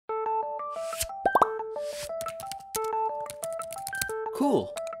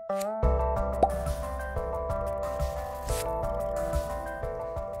cool.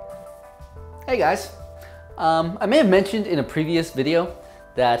 Hey guys, I may have mentioned in a previous video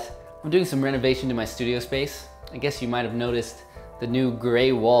that I'm doing some renovation to my studio space. I guess you might have noticed the new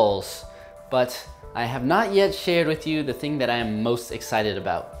gray walls, but I have not yet shared with you the thing that I am most excited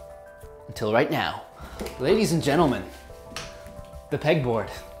about. Until right now. Ladies and gentlemen, the pegboard.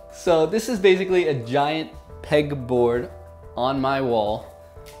 So this is basically a giant pegboard on my wall,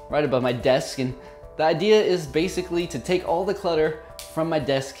 right above my desk, and the idea is basically to take all the clutter from my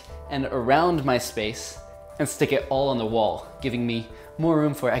desk and around my space and stick it all on the wall, giving me more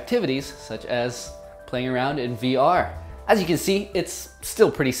room for activities such as playing around in VR. As you can see, it's still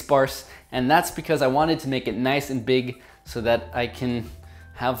pretty sparse, and that's because I wanted to make it nice and big so that I can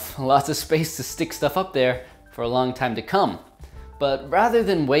have lots of space to stick stuff up there for a long time to come. But rather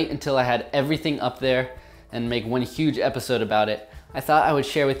than wait until I had everything up there and make one huge episode about it, I thought I would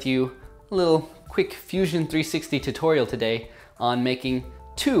share with you a little quick Fusion 360 tutorial today on making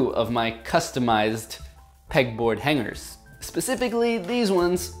 2 of my customized pegboard hangers. Specifically these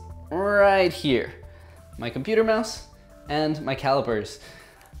ones right here. My computer mouse and my calipers.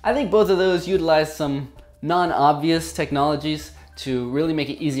 I think both of those utilize some non-obvious technologies to really make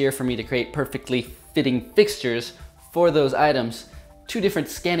it easier for me to create perfectly fitting fixtures for those items. 2 different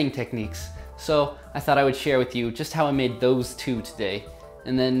scanning techniques. So I thought I would share with you just how I made those 2 today.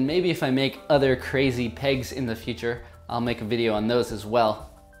 And then maybe if I make other crazy pegs in the future, I'll make a video on those as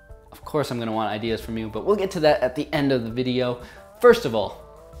well. Of course I'm gonna want ideas from you, but we'll get to that at the end of the video. First of all,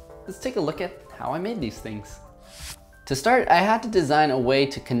 let's take a look at how I made these things. To start, I had to design a way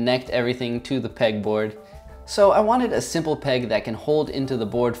to connect everything to the pegboard. So I wanted a simple peg that can hold into the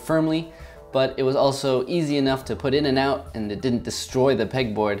board firmly, but it was also easy enough to put in and out, and it didn't destroy the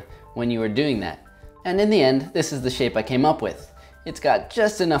pegboard when you were doing that. And in the end, this is the shape I came up with. It's got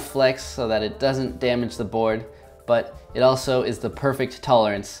just enough flex so that it doesn't damage the board, but it also is the perfect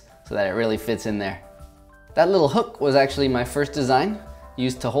tolerance so that it really fits in there. That little hook was actually my first design,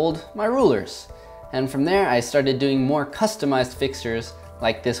 used to hold my rulers. And from there I started doing more customized fixtures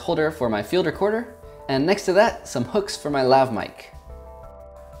like this holder for my field recorder, and next to that, some hooks for my lav mic.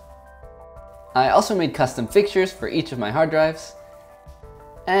 I also made custom fixtures for each of my hard drives.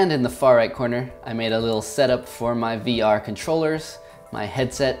 And in the far right corner, I made a little setup for my VR controllers, my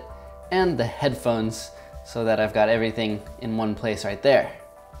headset, and the headphones so that I've got everything in one place right there.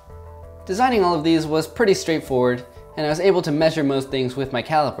 Designing all of these was pretty straightforward, and I was able to measure most things with my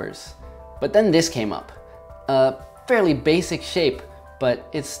calipers. But then this came up. A fairly basic shape, but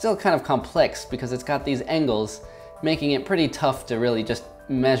it's still kind of complex because it's got these angles, making it pretty tough to really just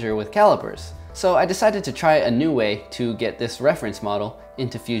measure with calipers. So I decided to try a new way to get this reference model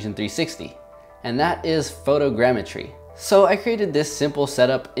into Fusion 360, and that is photogrammetry. So I created this simple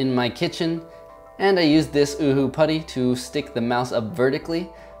setup in my kitchen, and I used this Uhu putty to stick the mouse up vertically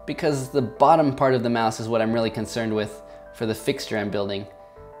because the bottom part of the mouse is what I'm really concerned with for the fixture I'm building.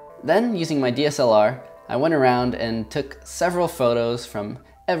 Then, using my DSLR, I went around and took several photos from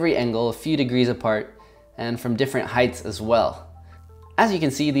every angle, a few degrees apart, and from different heights as well. As you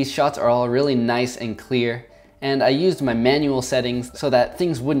can see, these shots are all really nice and clear, and I used my manual settings so that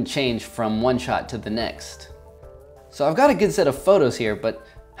things wouldn't change from one shot to the next. So I've got a good set of photos here, but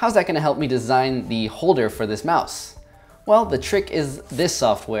how's that going to help me design the holder for this mouse? Well, the trick is this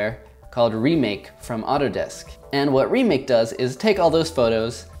software called Remake from Autodesk. And what Remake does is take all those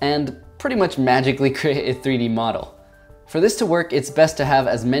photos and pretty much magically create a 3D model. For this to work, it's best to have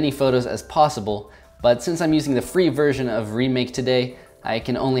as many photos as possible, but since I'm using the free version of Remake today, I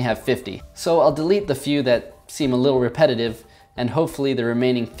can only have 50. So I'll delete the few that seem a little repetitive, and hopefully the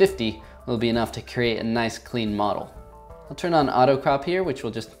remaining 50 will be enough to create a nice clean model. I'll turn on auto crop here, which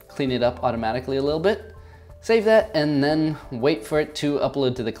will just clean it up automatically a little bit. Save that, and then wait for it to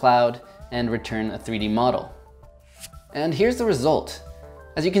upload to the cloud and return a 3D model. And here's the result.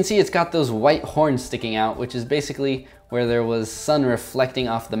 As you can see, it's got those white horns sticking out, which is basically where there was sun reflecting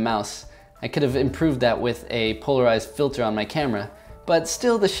off the mouse. I could have improved that with a polarized filter on my camera, but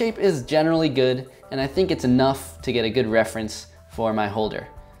still the shape is generally good, and I think it's enough to get a good reference for my holder.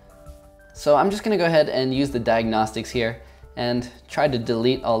 So I'm just gonna go ahead and use the diagnostics here and try to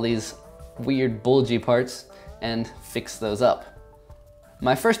delete all these weird bulgy parts and fix those up.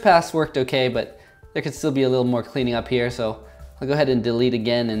 My first pass worked okay, but there could still be a little more cleaning up here, so I'll go ahead and delete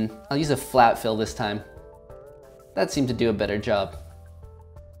again, and I'll use a flat fill this time. That seemed to do a better job.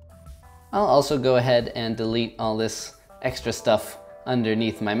 I'll also go ahead and delete all this extra stuff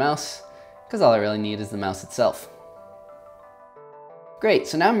underneath my mouse, because all I really need is the mouse itself. Great,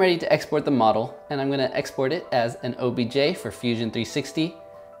 so now I'm ready to export the model, and I'm going to export it as an OBJ for Fusion 360.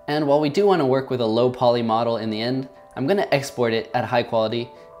 And while we do want to work with a low poly model in the end, I'm going to export it at high quality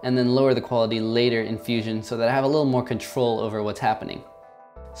and then lower the quality later in Fusion so that I have a little more control over what's happening.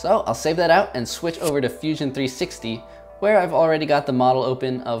 So I'll save that out and switch over to Fusion 360, where I've already got the model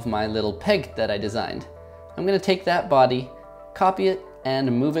open of my little peg that I designed. I'm going to take that body, copy it,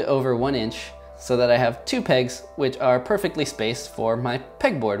 and move it over 1 inch so that I have 2 pegs which are perfectly spaced for my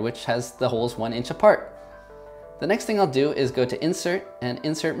pegboard, which has the holes 1 inch apart. The next thing I'll do is go to Insert and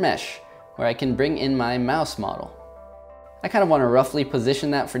Insert Mesh, where I can bring in my mouse model. I kind of want to roughly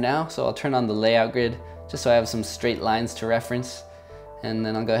position that for now, so I'll turn on the layout grid just so I have some straight lines to reference, and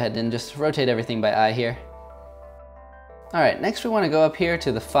then I'll go ahead and just rotate everything by eye here. Alright, next we want to go up here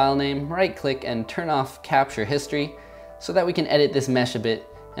to the file name, right click, and turn off Capture History so that we can edit this mesh a bit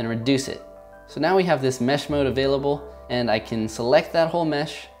and reduce it. So now we have this mesh mode available, and I can select that whole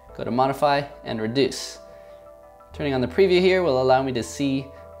mesh, go to Modify, and Reduce. Turning on the preview here will allow me to see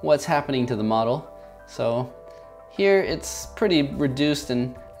what's happening to the model. So here it's pretty reduced,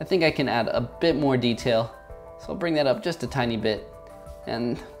 and I think I can add a bit more detail. So I'll bring that up just a tiny bit.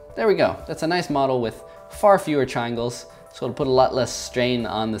 And there we go. That's a nice model with far fewer triangles, so it'll put a lot less strain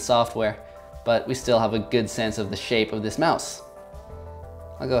on the software, but we still have a good sense of the shape of this mouse.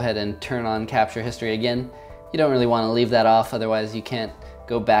 I'll go ahead and turn on Capture History again. You don't really want to leave that off, otherwise you can't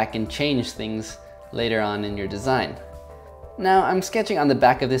go back and change things later on in your design. Now I'm sketching on the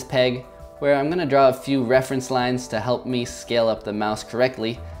back of this peg, where I'm going to draw a few reference lines to help me scale up the mouse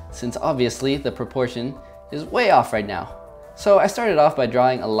correctly, since obviously the proportion is way off right now. So I started off by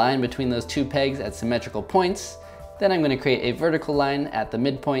drawing a line between those 2 pegs at symmetrical points. Then I'm going to create a vertical line at the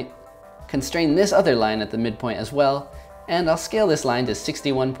midpoint, constrain this other line at the midpoint as well, and I'll scale this line to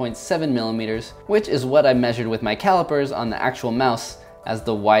 61.7 millimeters, which is what I measured with my calipers on the actual mouse as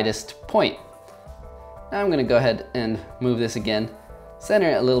the widest point. Now I'm going to go ahead and move this again,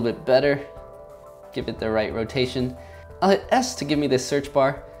 center it a little bit better, give it the right rotation. I'll hit S to give me this search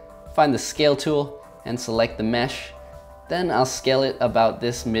bar, find the scale tool, and select the mesh. Then I'll scale it about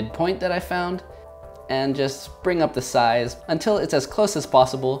this midpoint that I found, and just bring up the size until it's as close as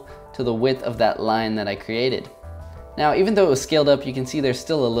possible to the width of that line that I created. Now, even though it was scaled up, you can see there's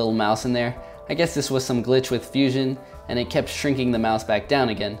still a little mouse in there. I guess this was some glitch with Fusion, and it kept shrinking the mouse back down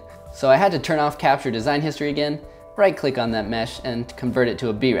again. So I had to turn off Capture Design History again, right click on that mesh, and convert it to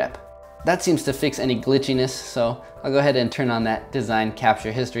a B-rep. That seems to fix any glitchiness, so I'll go ahead and turn on that Design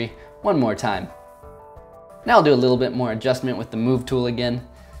Capture History one more time. Now I'll do a little bit more adjustment with the Move tool again,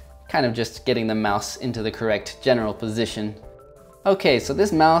 kind of just getting the mouse into the correct general position. Okay, so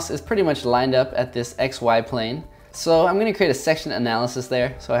this mouse is pretty much lined up at this XY plane. So I'm going to create a section analysis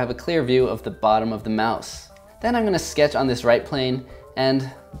there so I have a clear view of the bottom of the mouse. Then I'm going to sketch on this right plane and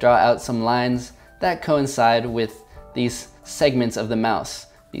draw out some lines that coincide with these segments of the mouse,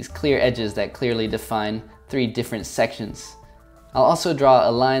 these clear edges that clearly define 3 different sections. I'll also draw a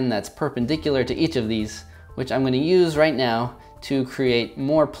line that's perpendicular to each of these, which I'm going to use right now to create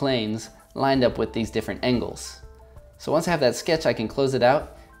more planes lined up with these different angles. So once I have that sketch, I can close it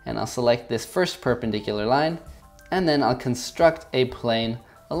out, and I'll select this first perpendicular line, and then I'll construct a plane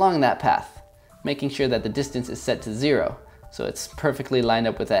along that path, making sure that the distance is set to 0, so it's perfectly lined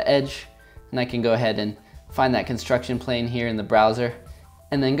up with that edge. And I can go ahead and find that construction plane here in the browser,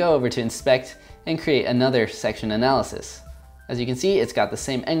 and then go over to Inspect and create another section analysis. As you can see, it's got the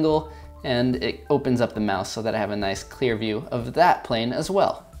same angle, and it opens up the mouse so that I have a nice clear view of that plane as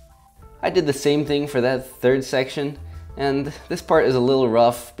well. I did the same thing for that third section, and this part is a little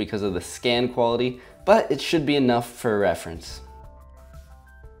rough because of the scan quality, but it should be enough for reference.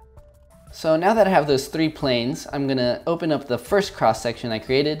 So now that I have those 3 planes, I'm going to open up the first cross section I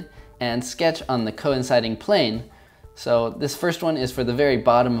created and sketch on the coinciding plane. So this first one is for the very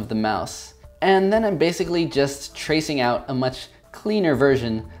bottom of the mouse. And then I'm basically just tracing out a much cleaner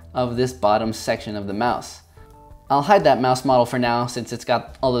version of this bottom section of the mouse. I'll hide that mouse model for now since it's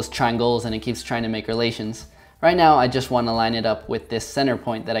got all those triangles and it keeps trying to make relations. Right now I just want to line it up with this center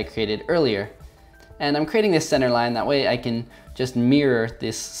point that I created earlier. And I'm creating this center line, that way I can just mirror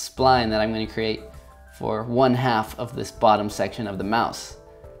this spline that I'm going to create for 1/2 of this bottom section of the mouse.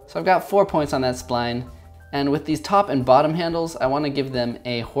 So I've got 4 points on that spline, and with these top and bottom handles I want to give them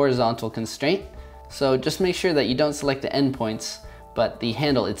a horizontal constraint. So just make sure that you don't select the endpoints, but the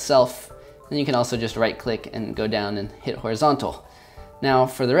handle itself. Then you can also just right click and go down and hit horizontal. Now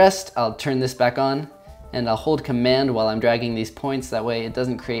for the rest, I'll turn this back on, and I'll hold Command while I'm dragging these points, that way it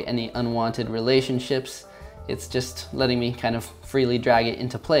doesn't create any unwanted relationships. It's just letting me kind of freely drag it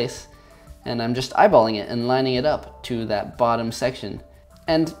into place. And I'm just eyeballing it and lining it up to that bottom section.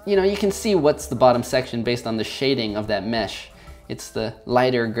 And you know, you can see what's the bottom section based on the shading of that mesh. It's the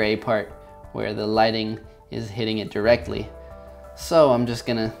lighter gray part where the lighting is hitting it directly. So I'm just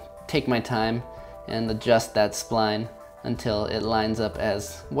gonna take my time and adjust that spline until it lines up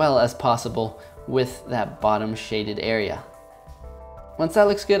as well as possible with that bottom shaded area. Once that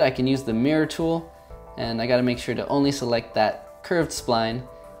looks good, I can use the mirror tool, and I gotta make sure to only select that curved spline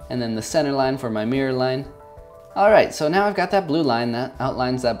and then the center line for my mirror line. Alright, so now I've got that blue line that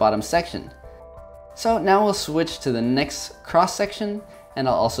outlines that bottom section. So now we'll switch to the next cross section, and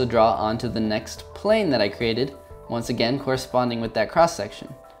I'll also draw onto the next plane that I created, once again corresponding with that cross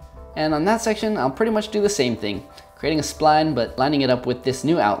section. And on that section, I'll pretty much do the same thing, creating a spline but lining it up with this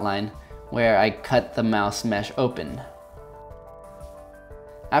new outline where I cut the mouse mesh open.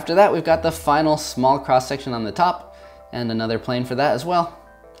 After that, we've got the final small cross section on the top and another plane for that as well.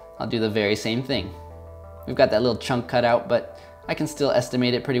 I'll do the very same thing. We've got that little chunk cut out, but I can still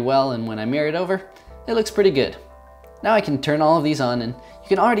estimate it pretty well, and when I mirror it over, it looks pretty good. Now I can turn all of these on, and you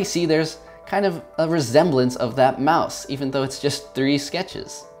can already see there's kind of a resemblance of that mouse, even though it's just 3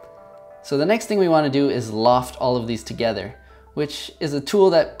 sketches. So the next thing we want to do is loft all of these together, which is a tool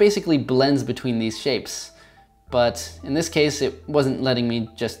that basically blends between these shapes. But in this case, it wasn't letting me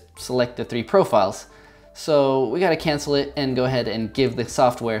just select the 3 profiles. So we gotta cancel it and go ahead and give the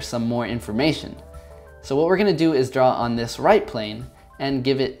software some more information. So what we're gonna do is draw on this right plane and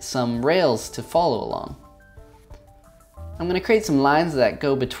give it some rails to follow along. I'm gonna create some lines that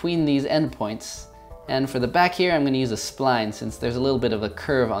go between these endpoints. And for the back here, I'm gonna use a spline since there's a little bit of a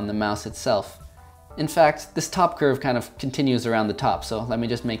curve on the mouse itself. In fact, this top curve kind of continues around the top, so let me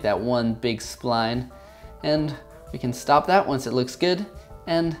just make that one big spline. And we can stop that once it looks good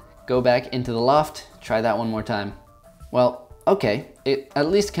and go back into the loft, try that one more time. Well, okay, it at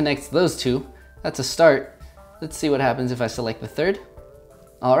least connects those 2. That's a start. Let's see what happens if I select the 3rd.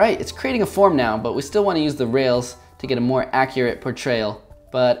 All right, it's creating a form now, but we still want to use the rails to get a more accurate portrayal.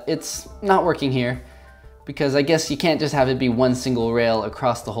 But it's not working here because I guess you can't just have it be one single rail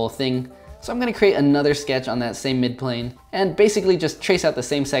across the whole thing. So I'm going to create another sketch on that same midplane and basically just trace out the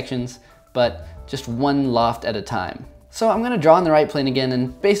same sections, but just one loft at a time. So I'm going to draw on the right plane again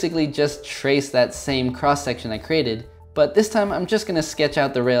and basically just trace that same cross section I created, but this time I'm just going to sketch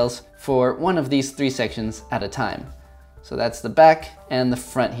out the rails for one of these 3 sections at a time. So that's the back and the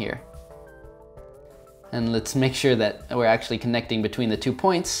front here. And let's make sure that we're actually connecting between the 2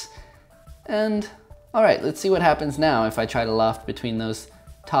 points. And all right, let's see what happens now if I try to loft between those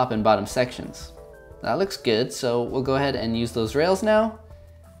top and bottom sections. That looks good, so we'll go ahead and use those rails now.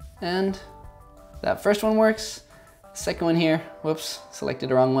 And that first one works. Second one here, whoops, selected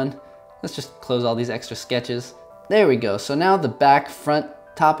the wrong one. Let's just close all these extra sketches. There we go, so now the back, front,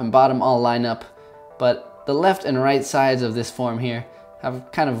 top, and bottom all line up, but the left and right sides of this form here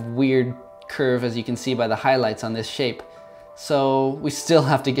have kind of weird curve, as you can see by the highlights on this shape. So we still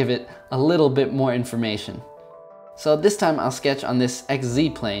have to give it a little bit more information. So this time I'll sketch on this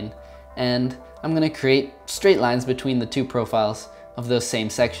XZ plane, and I'm gonna create straight lines between the 2 profiles of those same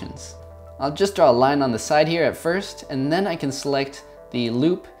sections. I'll just draw a line on the side here at first, and then I can select the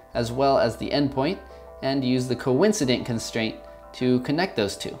loop as well as the endpoint and use the coincident constraint to connect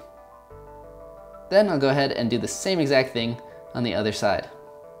those 2. Then I'll go ahead and do the same exact thing on the other side.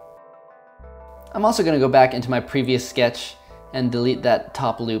 I'm also going to go back into my previous sketch and delete that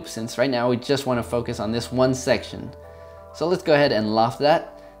top loop, since right now we just want to focus on this one section. So let's go ahead and loft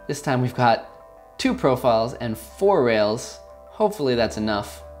that. This time we've got 2 profiles and 4 rails. Hopefully that's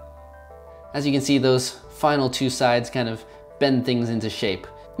enough. As you can see, those final 2 sides kind of bend things into shape,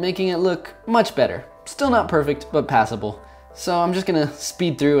 making it look much better. Still not perfect, but passable. So I'm just gonna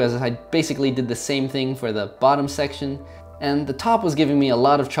speed through, as I basically did the same thing for the bottom section, and the top was giving me a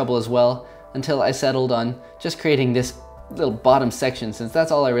lot of trouble as well, until I settled on just creating this little bottom section, since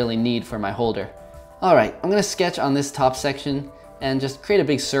that's all I really need for my holder. Alright, I'm gonna sketch on this top section and just create a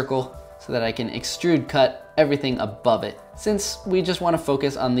big circle so that I can extrude cut everything above it, since we just want to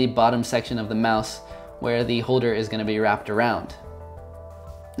focus on the bottom section of the mouse where the holder is going to be wrapped around.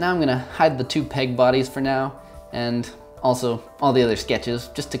 Now I'm going to hide the 2 peg bodies for now, and also all the other sketches,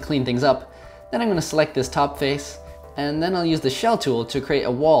 just to clean things up. Then I'm going to select this top face, and then I'll use the shell tool to create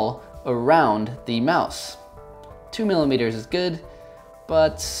a wall around the mouse. 2mm is good,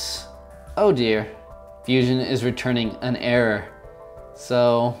 but oh dear, Fusion is returning an error.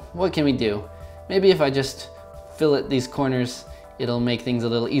 So what can we do? Maybe if I just fillet these corners, it'll make things a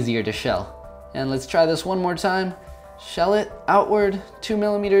little easier to shell. And let's try this one more time. Shell it outward,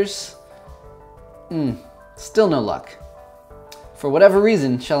 2mm. Still no luck. For whatever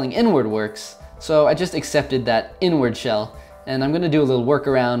reason, shelling inward works, so I just accepted that inward shell And I'm gonna do a little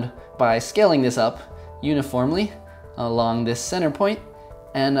workaround by scaling this up uniformly along this center point.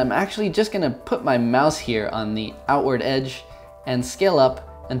 And I'm actually just gonna put my mouse here on the outward edge and scale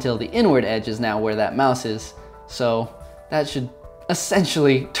up until the inward edge is now where that mouse is. So that should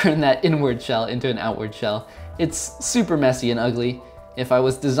essentially turn that inward shell into an outward shell. It's super messy and ugly. If I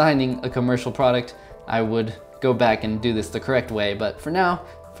was designing a commercial product, I would go back and do this the correct way, but for now,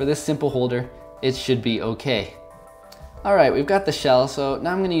 for this simple holder, it should be okay. All right, we've got the shell, so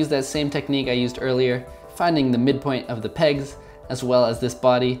now I'm gonna use that same technique I used earlier, finding the midpoint of the pegs, as well as this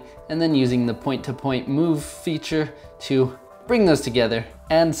body, and then using the point-to-point move feature to bring those together.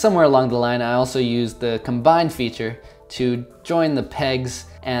 And somewhere along the line, I also used the combine feature to join the pegs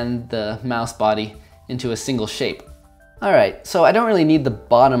and the mouse body into a single shape. All right, so I don't really need the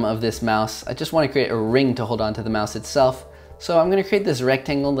bottom of this mouse. I just want to create a ring to hold onto the mouse itself. So I'm going to create this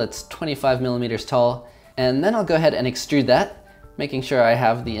rectangle that's 25 millimeters tall, and then I'll go ahead and extrude that, making sure I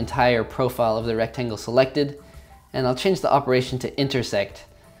have the entire profile of the rectangle selected. And I'll change the operation to intersect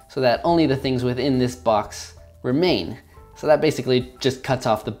so that only the things within this box remain. So that basically just cuts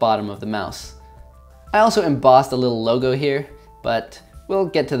off the bottom of the mouse. I also embossed a little logo here, but we'll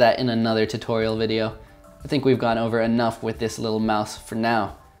get to that in another tutorial video. I think we've gone over enough with this little mouse for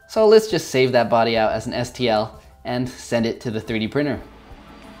now. So let's just save that body out as an STL and send it to the 3D printer.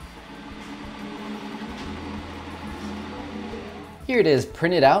 Here it is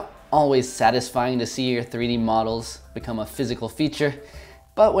printed out. Always satisfying to see your 3D models become a physical feature.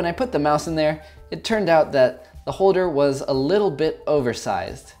 But when I put the mouse in there, it turned out that the holder was a little bit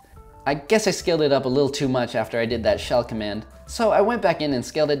oversized. I guess I scaled it up a little too much after I did that shell command. So I went back in and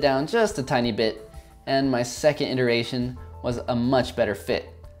scaled it down just a tiny bit, and my second iteration was a much better fit.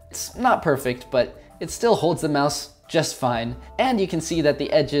 It's not perfect, but it still holds the mouse just fine, and you can see that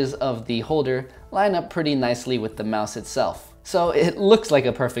the edges of the holder line up pretty nicely with the mouse itself. So it looks like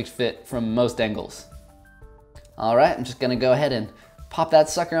a perfect fit from most angles. All right, I'm just gonna go ahead and pop that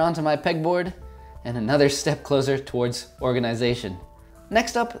sucker onto my pegboard, and another step closer towards organization.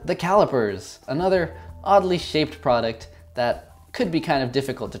 Next up, the calipers, another oddly shaped product that could be kind of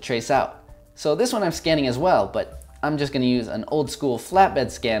difficult to trace out. So this one I'm scanning as well, but I'm just gonna use an old school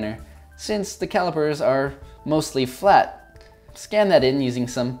flatbed scanner since the calipers are mostly flat. Scan that in using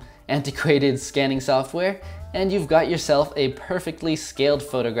some antiquated scanning software, and you've got yourself a perfectly scaled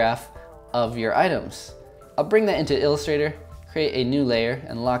photograph of your items. I'll bring that into Illustrator, create a new layer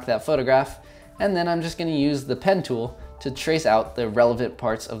and lock that photograph, and then I'm just gonna use the pen tool to trace out the relevant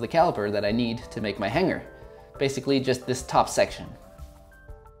parts of the caliper that I need to make my hanger. Basically just this top section.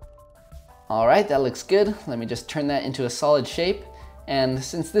 All right, that looks good. Let me just turn that into a solid shape. And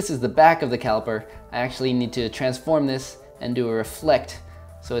since this is the back of the caliper, I actually need to transform this and do a reflect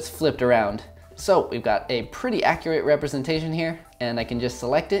so it's flipped around. So we've got a pretty accurate representation here, and I can just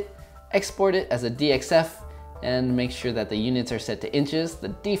select it, export it as a DXF, and make sure that the units are set to inches, the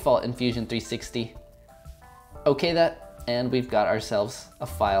default in Fusion 360. Okay that, and we've got ourselves a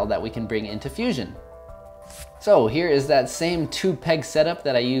file that we can bring into Fusion. So here is that same 2-peg setup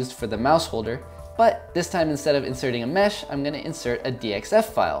that I used for the mouse holder, but this time instead of inserting a mesh, I'm going to insert a DXF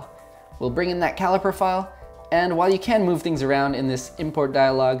file. We'll bring in that caliper file, and while you can move things around in this import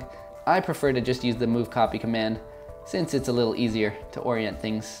dialog, I prefer to just use the move copy command since it's a little easier to orient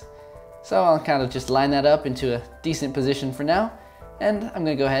things. So I'll kind of just line that up into a decent position for now, and I'm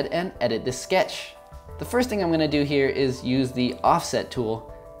going to go ahead and edit this sketch. The first thing I'm going to do here is use the offset tool,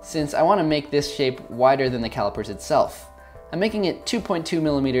 since I want to make this shape wider than the calipers itself. I'm making it 2.2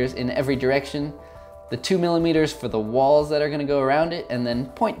 millimeters in every direction, the 2 millimeters for the walls that are going to go around it, and then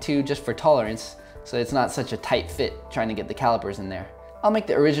 0.2 just for tolerance, so it's not such a tight fit trying to get the calipers in there. I'll make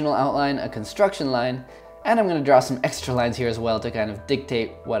the original outline a construction line, and I'm going to draw some extra lines here as well to kind of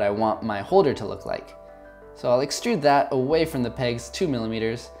dictate what I want my holder to look like. So I'll extrude that away from the pegs 2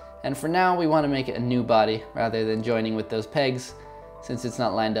 millimeters, and for now we want to make it a new body rather than joining with those pegs, since it's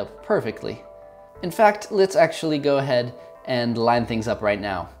not lined up perfectly. In fact, let's actually go ahead and line things up right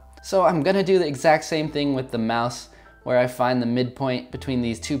now. So I'm gonna do the exact same thing with the mouse, where I find the midpoint between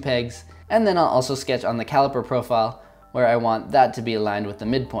these 2 pegs, and then I'll also sketch on the caliper profile where I want that to be aligned with the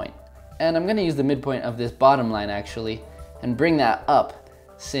midpoint. And I'm gonna use the midpoint of this bottom line actually, and bring that up,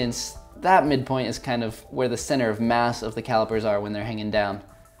 since that midpoint is kind of where the center of mass of the calipers are when they're hanging down.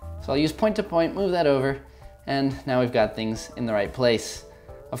 So I'll use point to point, move that over, and now we've got things in the right place.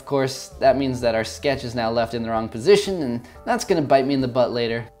 Of course, that means that our sketch is now left in the wrong position, and that's gonna bite me in the butt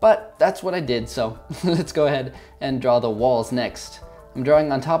later. But that's what I did, so let's go ahead and draw the walls next. I'm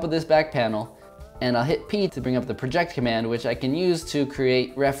drawing on top of this back panel, and I'll hit P to bring up the project command, which I can use to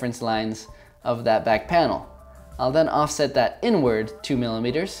create reference lines of that back panel. I'll then offset that inward 2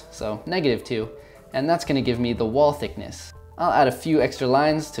 millimeters, so -2, and that's going to give me the wall thickness. I'll add a few extra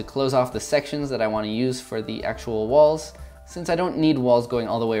lines to close off the sections that I want to use for the actual walls, since I don't need walls going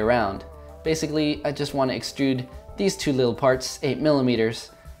all the way around. Basically, I just want to extrude these two little parts 8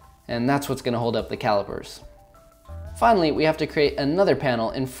 millimeters, and that's what's going to hold up the calipers. Finally, we have to create another panel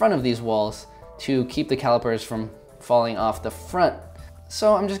in front of these walls to keep the calipers from falling off the front.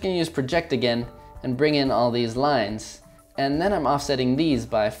 So I'm just going to use project again and bring in all these lines, and then I'm offsetting these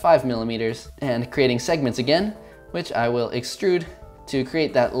by 5 millimeters and creating segments again, which I will extrude to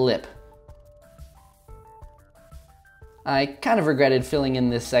create that lip. I kind of regretted filling in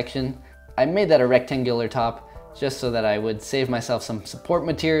this section. I made that a rectangular top just so that I would save myself some support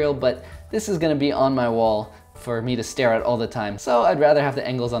material, but this is going to be on my wall for me to stare at all the time, so I'd rather have the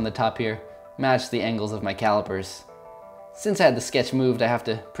angles on the top here match the angles of my calipers. Since I had the sketch moved, I have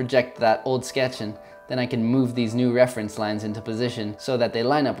to project that old sketch, and then I can move these new reference lines into position so that they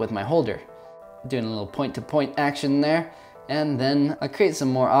line up with my holder. Doing a little point-to-point action there, and then I'll create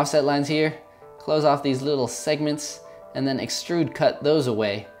some more offset lines here, close off these little segments, and then extrude cut those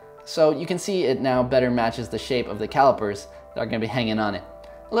away. So you can see it now better matches the shape of the calipers that are going to be hanging on it.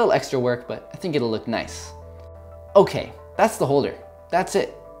 A little extra work, but I think it'll look nice. Okay, that's the holder. That's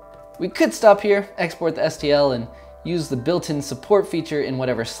it. We could stop here, export the STL, and use the built-in support feature in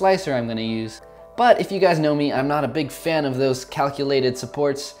whatever slicer I'm going to use. But if you guys know me, I'm not a big fan of those calculated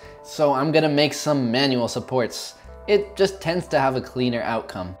supports, so I'm going to make some manual supports. It just tends to have a cleaner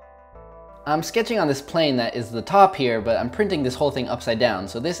outcome. I'm sketching on this plane that is the top here, but I'm printing this whole thing upside down,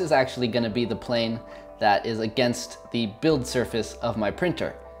 so this is actually going to be the plane that is against the build surface of my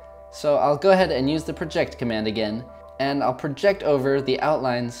printer. So I'll go ahead and use the project command again, and I'll project over the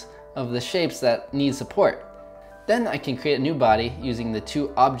outlines of the shapes that need support. Then I can create a new body using the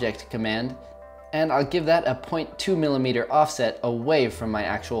toObject command, and I'll give that a 0.2 millimeter offset away from my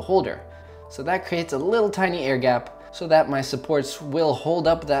actual holder. So that creates a little tiny air gap so that my supports will hold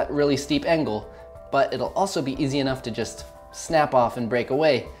up that really steep angle, but it'll also be easy enough to just snap off and break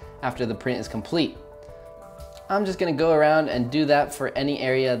away after the print is complete. I'm just going to go around and do that for any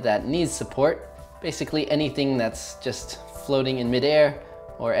area that needs support, basically anything that's just floating in midair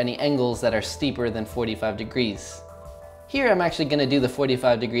or any angles that are steeper than 45 degrees. Here I'm actually going to do the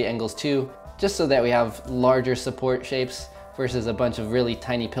 45-degree angles too, just so that we have larger support shapes versus a bunch of really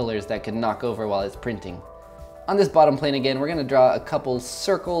tiny pillars that could knock over while it's printing. On this bottom plane again, we're going to draw a couple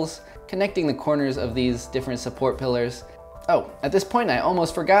circles connecting the corners of these different support pillars. Oh, at this point I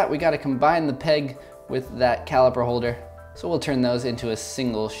almost forgot, we got to combine the peg with that caliper holder. So we'll turn those into a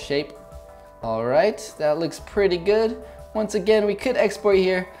single shape. Alright, that looks pretty good. Once again, we could export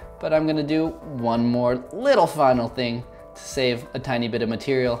here, but I'm going to do one more little final thing to save a tiny bit of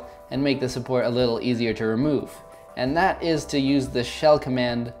material and make the support a little easier to remove. And that is to use the shell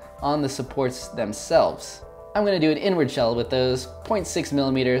command on the supports themselves. I'm going to do an inward shell with those 0.6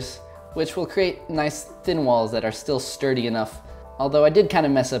 millimeters, which will create nice thin walls that are still sturdy enough. Although I did kind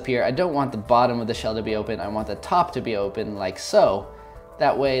of mess up here. I don't want the bottom of the shell to be open, I want the top to be open like so.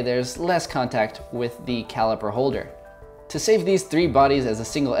 That way there's less contact with the caliper holder. To save these three bodies as a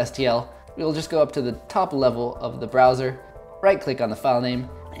single STL, we'll just go up to the top level of the browser, right click on the file name,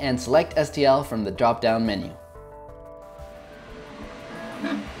 and select STL from the drop-down menu.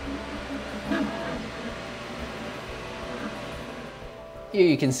 Here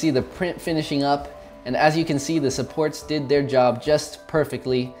you can see the print finishing up, and as you can see, the supports did their job just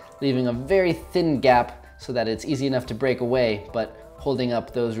perfectly, leaving a very thin gap so that it's easy enough to break away, but holding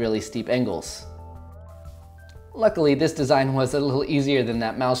up those really steep angles. Luckily, this design was a little easier than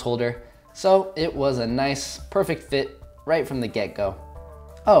that mouse holder, so it was a nice, perfect fit right from the get-go.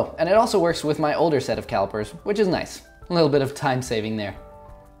 Oh, and it also works with my older set of calipers, which is nice. A little bit of time saving there.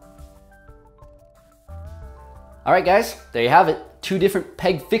 Alright guys, there you have it. 2 different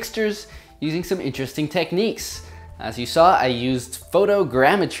peg fixtures using some interesting techniques. As you saw, I used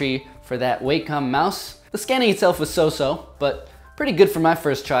Photogrammetry for that Wacom mouse. The scanning itself was so-so, but pretty good for my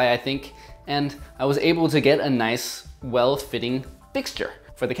first try, I think. And I was able to get a nice, well-fitting fixture.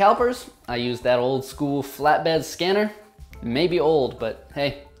 For the calipers, I used that old school flatbed scanner. Maybe old, but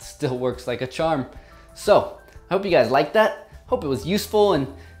hey, it still works like a charm. So, I hope you guys liked that. Hope it was useful, and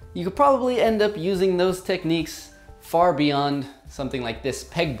you could probably end up using those techniques far beyond something like this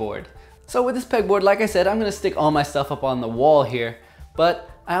pegboard. So with this pegboard, like I said, I'm gonna stick all my stuff up on the wall here, but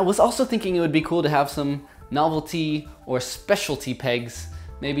I was also thinking it would be cool to have some novelty or specialty pegs,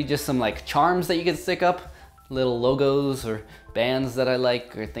 maybe just some like charms that you could stick up, little logos or bands that I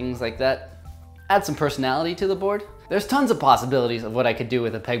like or things like that. Add some personality to the board. There's tons of possibilities of what I could do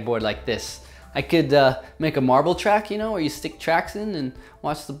with a pegboard like this. I could make a marble track, you know, where you stick tracks in and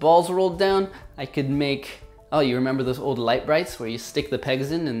watch the balls roll down. I could make, oh, you remember those old light brights where you stick the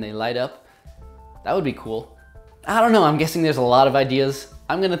pegs in and they light up? That would be cool. I don't know, I'm guessing there's a lot of ideas.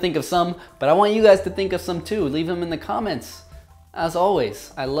 I'm gonna think of some, but I want you guys to think of some too. Leave them in the comments. As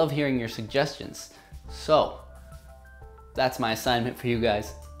always, I love hearing your suggestions. So, that's my assignment for you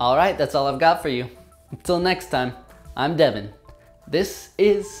guys. All right, that's all I've got for you. Until next time, I'm Devin. This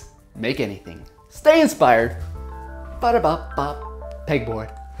is Make Anything. Stay inspired. Ba-da-ba-ba.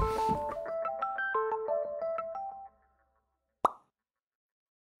 Pegboard.